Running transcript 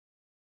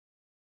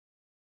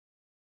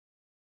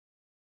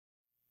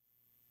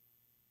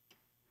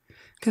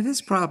Okay,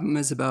 this problem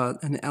is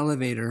about an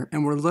elevator,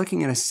 and we're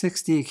looking at a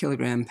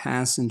 60-kilogram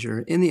passenger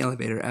in the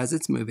elevator as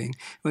it's moving.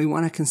 We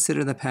want to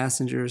consider the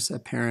passenger's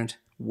apparent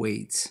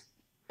weight.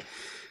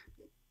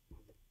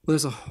 Well,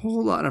 there's a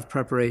whole lot of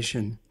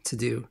preparation to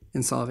do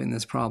in solving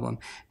this problem,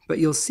 but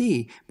you'll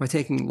see by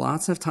taking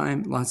lots of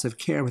time, lots of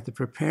care with the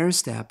prepare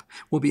step,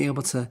 we'll be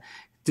able to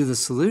do the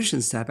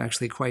solution step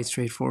actually quite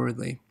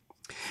straightforwardly.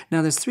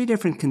 Now, there's three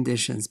different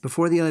conditions: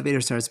 before the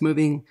elevator starts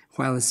moving,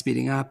 while it's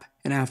speeding up,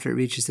 and after it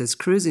reaches its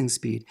cruising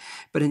speed.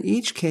 But in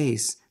each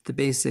case, the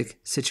basic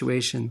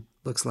situation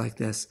looks like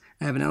this.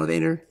 I have an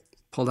elevator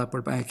pulled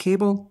upward by a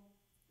cable,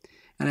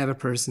 and I have a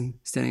person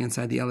standing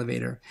inside the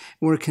elevator.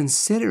 We're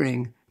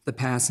considering the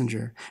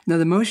passenger. Now,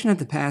 the motion of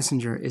the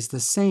passenger is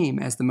the same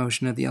as the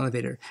motion of the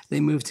elevator.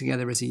 They move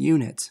together as a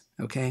unit,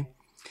 okay?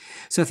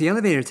 So if the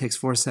elevator takes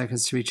 4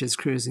 seconds to reach its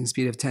cruising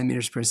speed of 10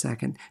 meters per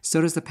second,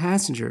 so does the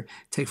passenger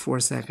take 4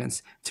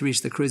 seconds to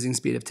reach the cruising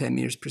speed of 10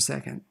 meters per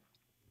second.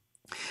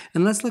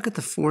 And let's look at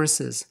the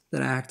forces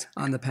that act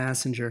on the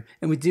passenger.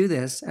 And we do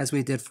this as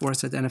we did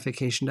force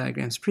identification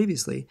diagrams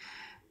previously.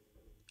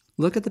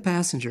 Look at the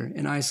passenger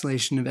in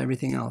isolation of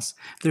everything else.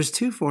 There's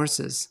two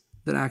forces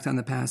that act on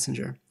the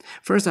passenger.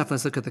 First off,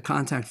 let's look at the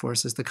contact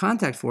forces. The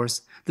contact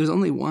force, there's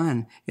only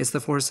one. It's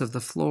the force of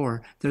the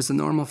floor. There's the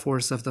normal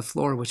force of the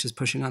floor, which is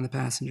pushing on the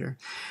passenger.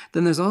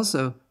 Then there's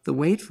also the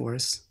weight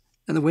force,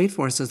 and the weight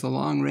force is the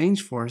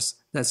long-range force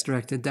that's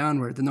directed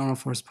downward. The normal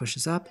force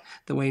pushes up,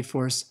 the weight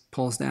force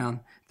pulls down.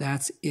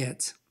 That's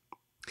it.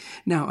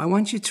 Now, I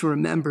want you to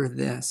remember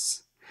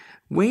this.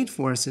 Weight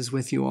force is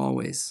with you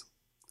always.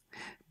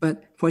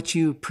 But what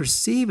you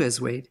perceive as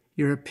weight,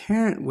 your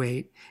apparent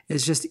weight,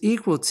 is just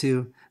equal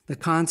to the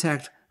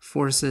contact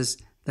forces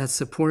that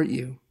support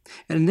you.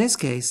 And in this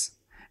case,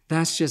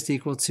 that's just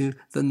equal to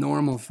the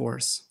normal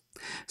force.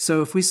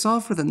 So if we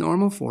solve for the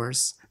normal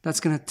force,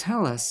 that's going to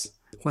tell us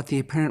what the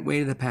apparent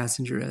weight of the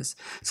passenger is.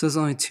 So there's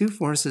only two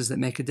forces that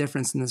make a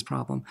difference in this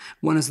problem.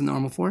 One is the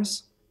normal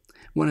force,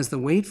 one is the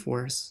weight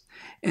force.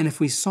 And if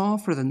we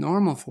solve for the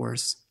normal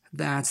force,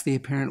 that's the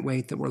apparent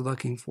weight that we're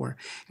looking for,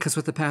 because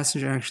what the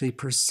passenger actually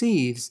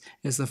perceives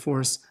is the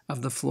force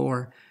of the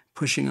floor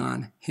pushing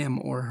on him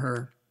or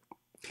her.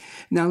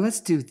 Now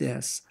let's do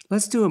this.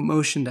 Let's do a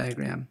motion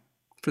diagram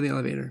for the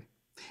elevator.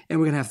 And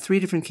we're going to have three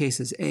different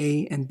cases,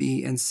 A and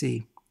B and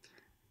C.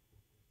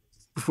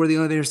 Before the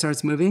elevator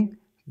starts moving,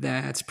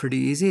 that's pretty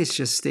easy. It's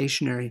just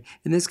stationary.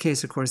 In this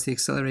case, of course, the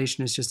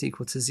acceleration is just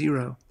equal to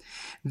 0.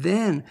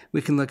 Then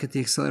we can look at the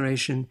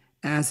acceleration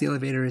as the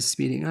elevator is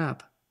speeding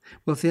up.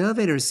 Well, if the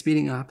elevator is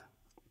speeding up,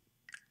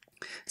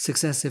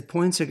 successive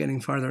points are getting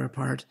farther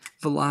apart,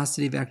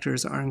 velocity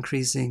vectors are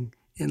increasing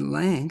in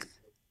length,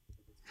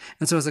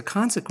 and so as a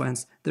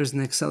consequence, there's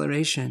an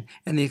acceleration,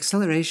 and the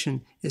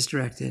acceleration is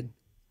directed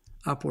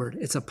upward.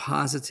 It's a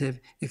positive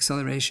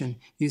acceleration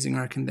using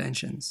our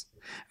conventions.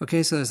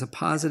 Okay, so there's a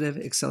positive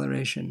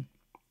acceleration.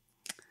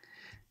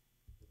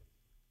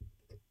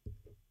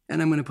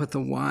 And I'm going to put the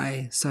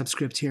y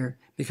subscript here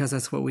because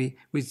that's what we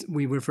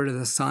refer to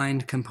the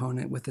signed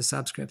component with the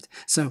subscript.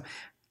 So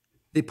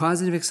the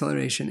positive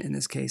acceleration in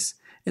this case.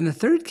 In the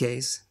third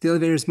case, the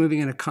elevator is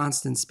moving at a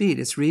constant speed.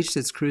 It's reached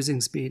its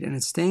cruising speed and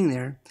it's staying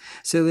there.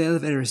 So the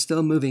elevator is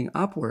still moving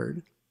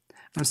upward.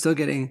 I'm still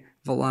getting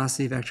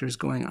velocity vectors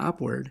going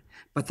upward,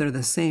 but they're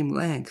the same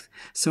length.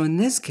 So in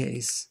this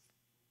case,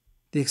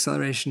 the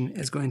acceleration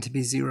is going to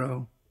be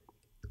 0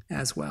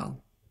 as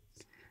well.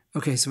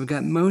 Okay, so we've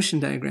got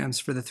motion diagrams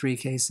for the three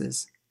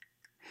cases.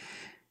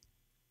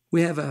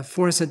 We have a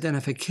force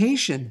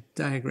identification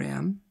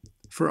diagram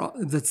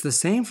that's the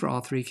same for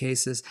all three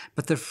cases,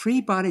 but the free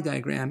body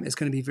diagram is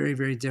going to be very,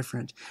 very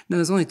different. Now,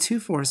 there's only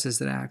two forces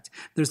that act.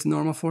 There's the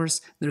normal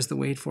force, there's the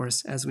weight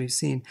force, as we've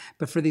seen.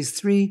 But for these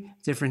three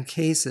different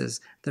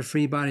cases, the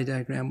free body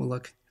diagram will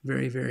look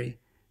very, very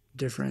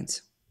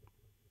different.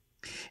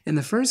 In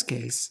the first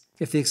case,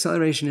 if the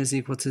acceleration is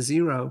equal to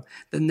 0,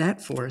 the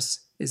net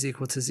force is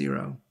equal to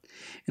 0.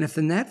 And if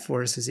the net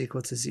force is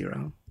equal to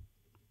 0,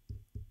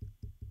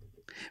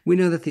 we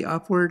know that the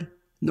upward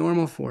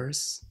normal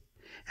force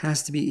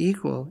has to be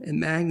equal in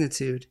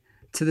magnitude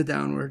to the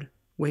downward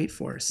weight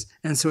force.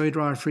 And so we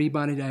draw a free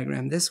body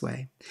diagram this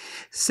way.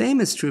 Same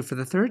is true for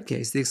the third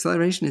case. The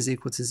acceleration is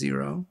equal to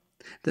 0.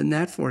 The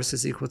net force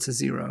is equal to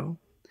 0.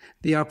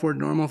 The upward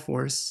normal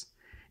force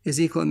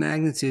is equal in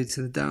magnitude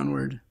to the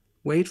downward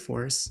weight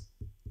force.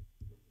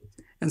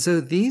 And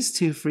so these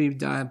two free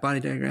body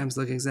diagrams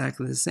look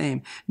exactly the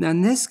same. Now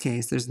in this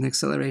case, there's an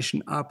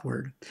acceleration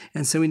upward.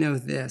 And so we know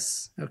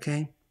this,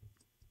 okay?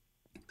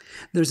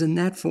 There's a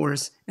net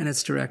force and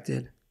it's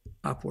directed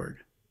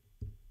upward,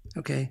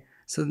 okay?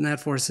 So the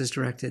net force is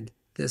directed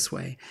this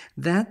way.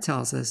 That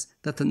tells us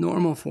that the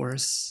normal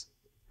force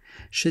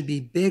should be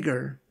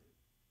bigger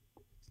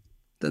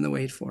than the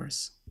weight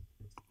force,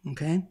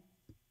 okay?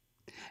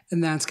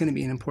 And that's going to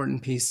be an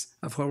important piece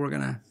of what we're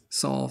going to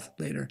solve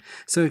later.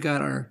 So we've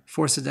got our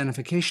force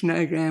identification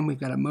diagram, we've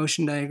got a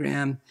motion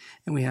diagram,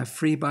 and we have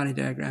free body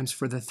diagrams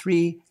for the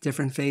three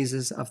different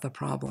phases of the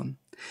problem.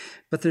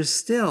 But there's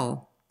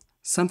still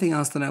something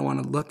else that I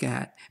want to look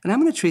at. And I'm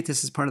going to treat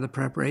this as part of the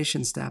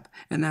preparation step,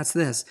 and that's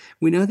this.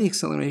 We know the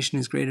acceleration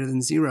is greater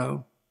than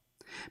 0,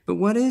 but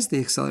what is the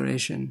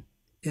acceleration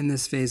in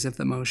this phase of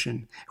the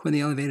motion when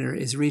the elevator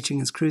is reaching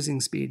its cruising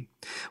speed?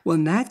 Well,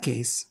 in that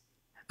case,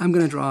 I'm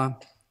going to draw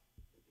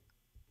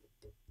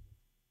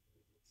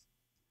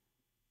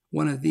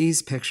one of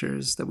these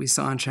pictures that we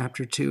saw in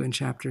Chapter 2 and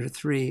Chapter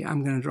 3.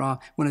 I'm going to draw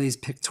one of these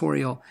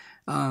pictorial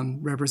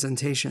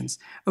representations.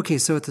 Okay,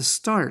 so at the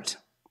start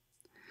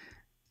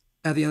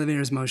of the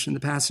elevator's motion, the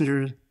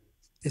passenger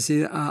is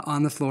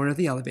on the floor of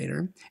the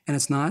elevator, and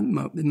it's not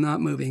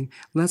moving.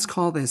 Let's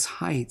call this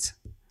height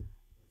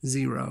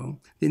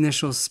 0. The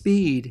initial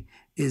speed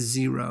is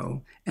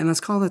 0, and let's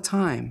call the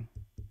time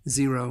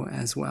 0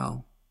 as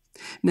well.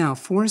 Now,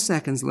 4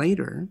 seconds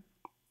later,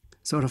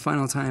 so at a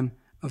final time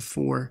of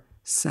 4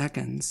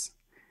 seconds,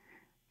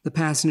 the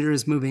passenger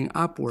is moving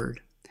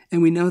upward,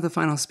 and we know the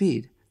final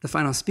speed. The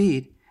final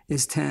speed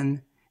is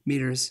 10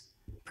 meters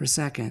per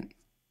second.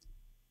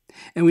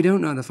 And we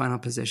don't know the final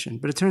position,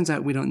 but it turns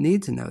out we don't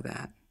need to know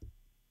that.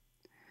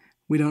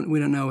 We don't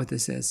know what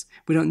this is.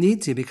 We don't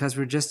need to, because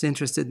we're just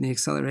interested in the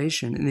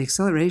acceleration. And the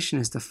acceleration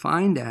is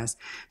defined as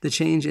the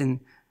change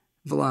in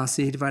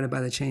velocity divided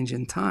by the change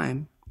in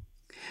time.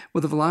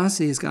 Well, the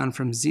velocity has gone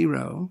from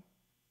 0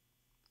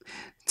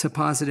 to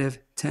positive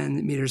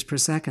 10 meters per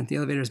second. The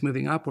elevator is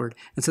moving upward.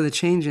 And so the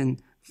change in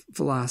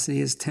velocity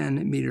is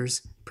 10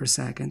 meters per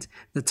second.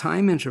 The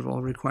time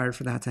interval required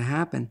for that to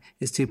happen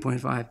is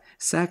 2.5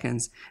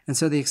 seconds. And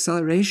so the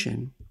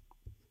acceleration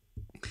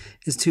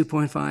is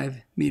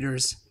 2.5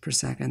 meters per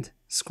second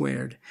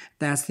squared.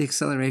 That's the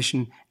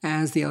acceleration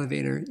as the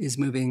elevator is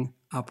moving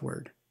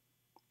upward.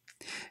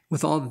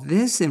 With all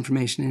this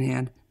information in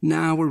hand,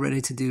 now we're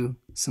ready to do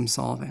some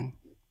solving.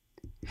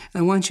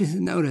 I want you to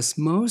notice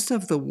most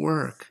of the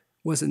work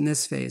was in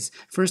this phase.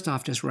 First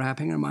off, just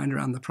wrapping our mind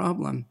around the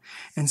problem.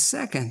 And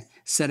second,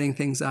 setting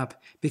things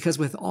up. Because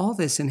with all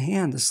this in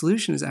hand, the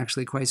solution is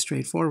actually quite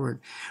straightforward.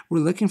 We're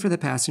looking for the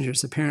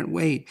passenger's apparent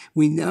weight.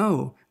 We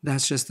know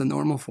that's just the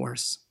normal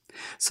force.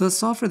 So let's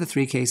solve for the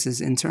 3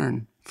 cases in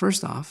turn.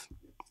 First off,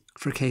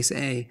 for case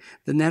A,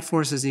 the net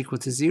force is equal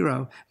to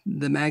 0.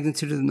 The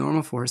magnitude of the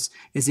normal force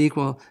is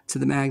equal to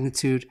the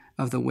magnitude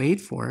of the weight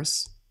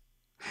force.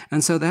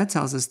 And so that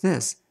tells us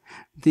this.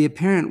 The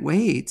apparent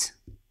weight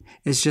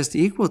is just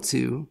equal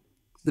to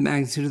the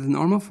magnitude of the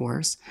normal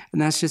force,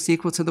 and that's just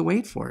equal to the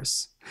weight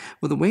force.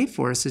 Well, the weight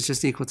force is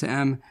just equal to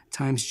m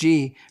times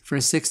g. For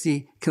a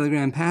 60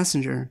 kilogram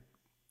passenger,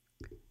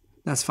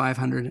 that's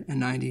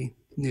 590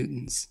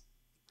 newtons.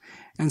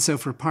 And so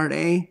for part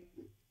A,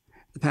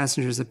 the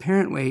passenger's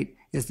apparent weight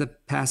is the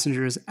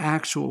passenger's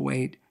actual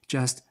weight,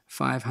 just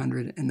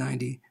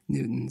 590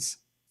 newtons.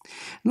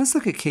 And let's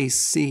look at case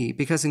C,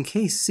 because in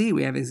case C,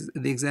 we have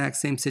the exact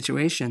same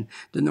situation.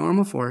 The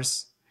normal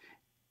force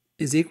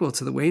is equal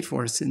to the weight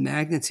force in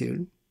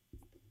magnitude.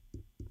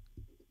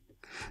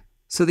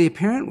 So the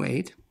apparent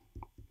weight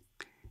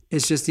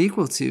is just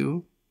equal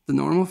to the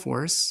normal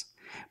force,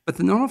 but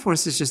the normal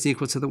force is just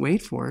equal to the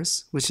weight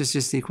force, which is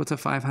just equal to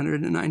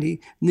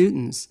 590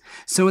 newtons.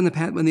 So when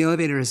the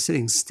elevator is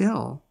sitting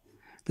still,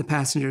 the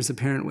passenger's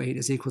apparent weight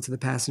is equal to the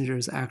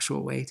passenger's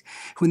actual weight.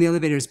 When the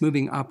elevator is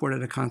moving upward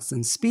at a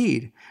constant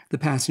speed, the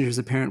passenger's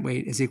apparent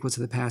weight is equal to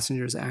the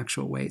passenger's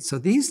actual weight. So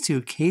these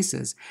 2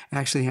 cases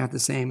actually have the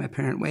same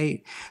apparent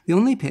weight. The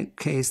only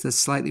case that's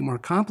slightly more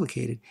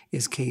complicated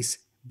is case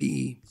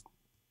B,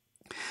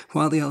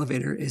 while the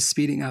elevator is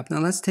speeding up. Now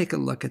let's take a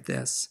look at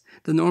this.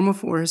 The normal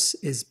force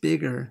is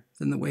bigger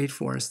than the weight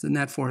force. The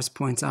net force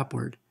points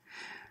upward.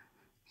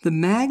 The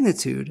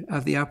magnitude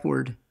of the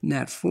upward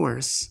net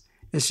force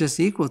is just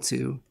equal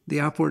to the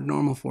upward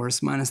normal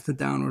force minus the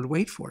downward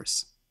weight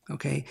force.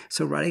 Okay,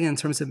 so writing in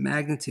terms of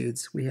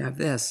magnitudes, we have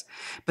this.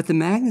 But the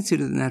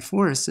magnitude of the net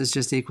force is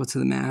just equal to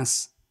the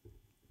mass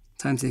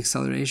times the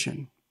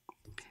acceleration.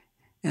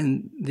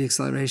 And the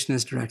acceleration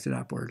is directed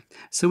upward.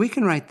 So we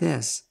can write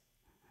this.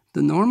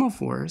 The normal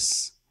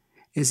force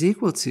is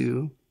equal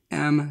to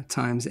m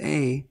times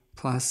a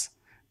plus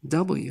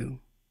w.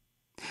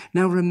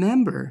 Now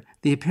remember,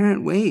 the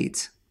apparent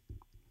weight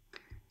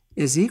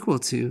is equal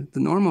to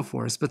the normal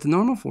force, but the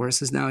normal force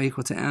is now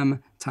equal to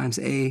m times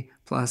a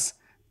plus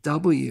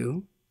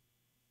w.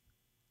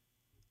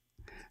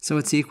 So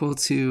it's equal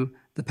to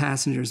the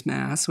passenger's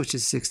mass, which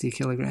is 60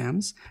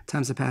 kilograms,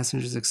 times the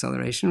passenger's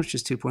acceleration, which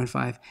is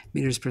 2.5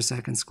 meters per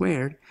second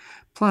squared,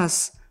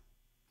 plus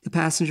the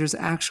passenger's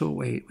actual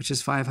weight, which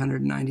is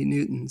 590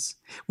 newtons.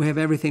 We have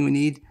everything we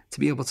need to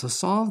be able to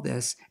solve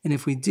this, and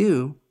if we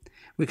do,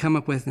 we come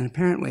up with an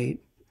apparent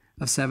weight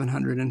of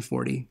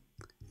 740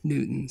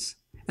 newtons.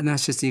 And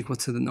that's just equal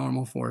to the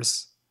normal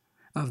force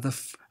of the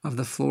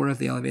floor of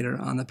the elevator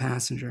on the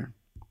passenger.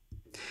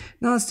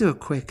 Now let's do a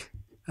quick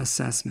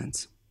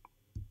assessment.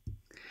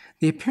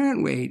 The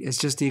apparent weight is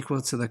just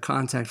equal to the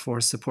contact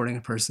force supporting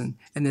a person.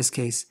 In this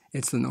case,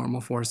 it's the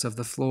normal force of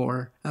the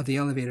floor of the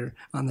elevator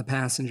on the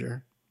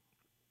passenger.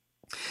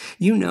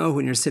 You know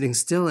when you're sitting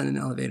still in an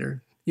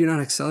elevator, you're not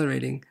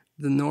accelerating.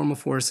 The normal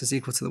force is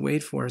equal to the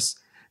weight force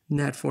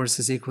net force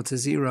is equal to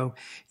 0,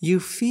 you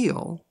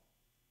feel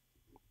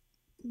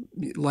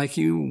like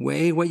you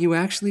weigh what you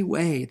actually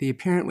weigh. The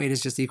apparent weight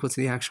is just equal to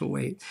the actual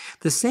weight.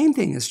 The same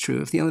thing is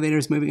true if the elevator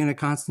is moving at a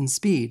constant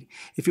speed.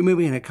 If you're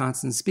moving at a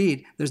constant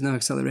speed, there's no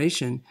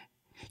acceleration.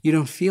 You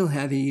don't feel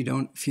heavy, you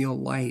don't feel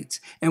light.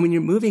 And when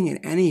you're moving in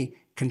any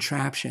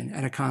contraption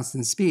at a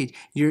constant speed,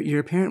 your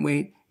apparent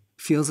weight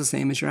feels the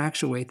same as your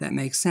actual weight. That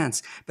makes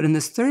sense. But in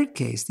this third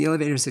case, the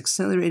elevator is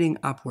accelerating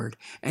upward.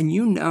 And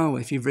you know,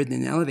 if you've ridden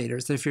in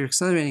elevators, that if you're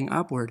accelerating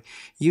upward,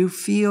 you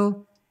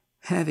feel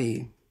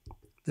heavy.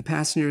 The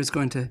passenger is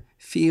going to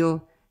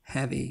feel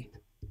heavy.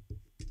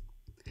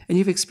 And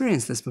you've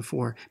experienced this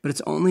before, but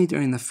it's only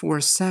during the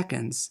 4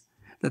 seconds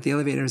that the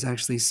elevator is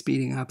actually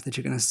speeding up that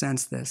you're going to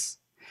sense this.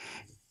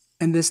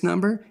 And this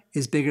number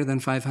is bigger than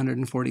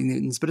 540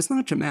 newtons, but it's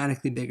not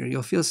dramatically bigger.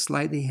 You'll feel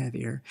slightly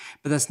heavier,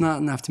 but that's not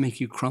enough to make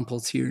you crumple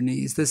to your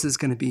knees. This is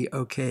going to be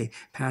okay.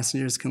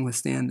 Passengers can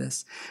withstand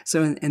this.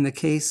 So in the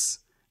case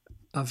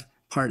of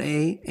Part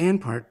A and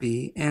Part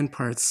B and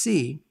Part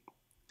C,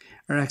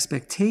 our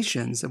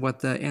expectations of what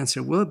the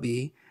answer will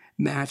be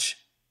match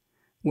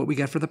what we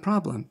get for the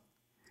problem.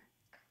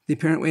 The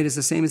apparent weight is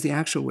the same as the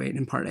actual weight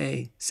in Part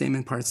A, same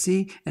in Part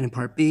C, and in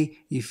Part B,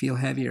 you feel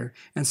heavier.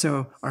 And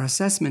so our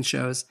assessment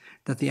shows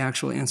that the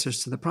actual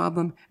answers to the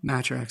problem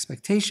match our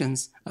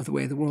expectations of the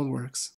way the world works.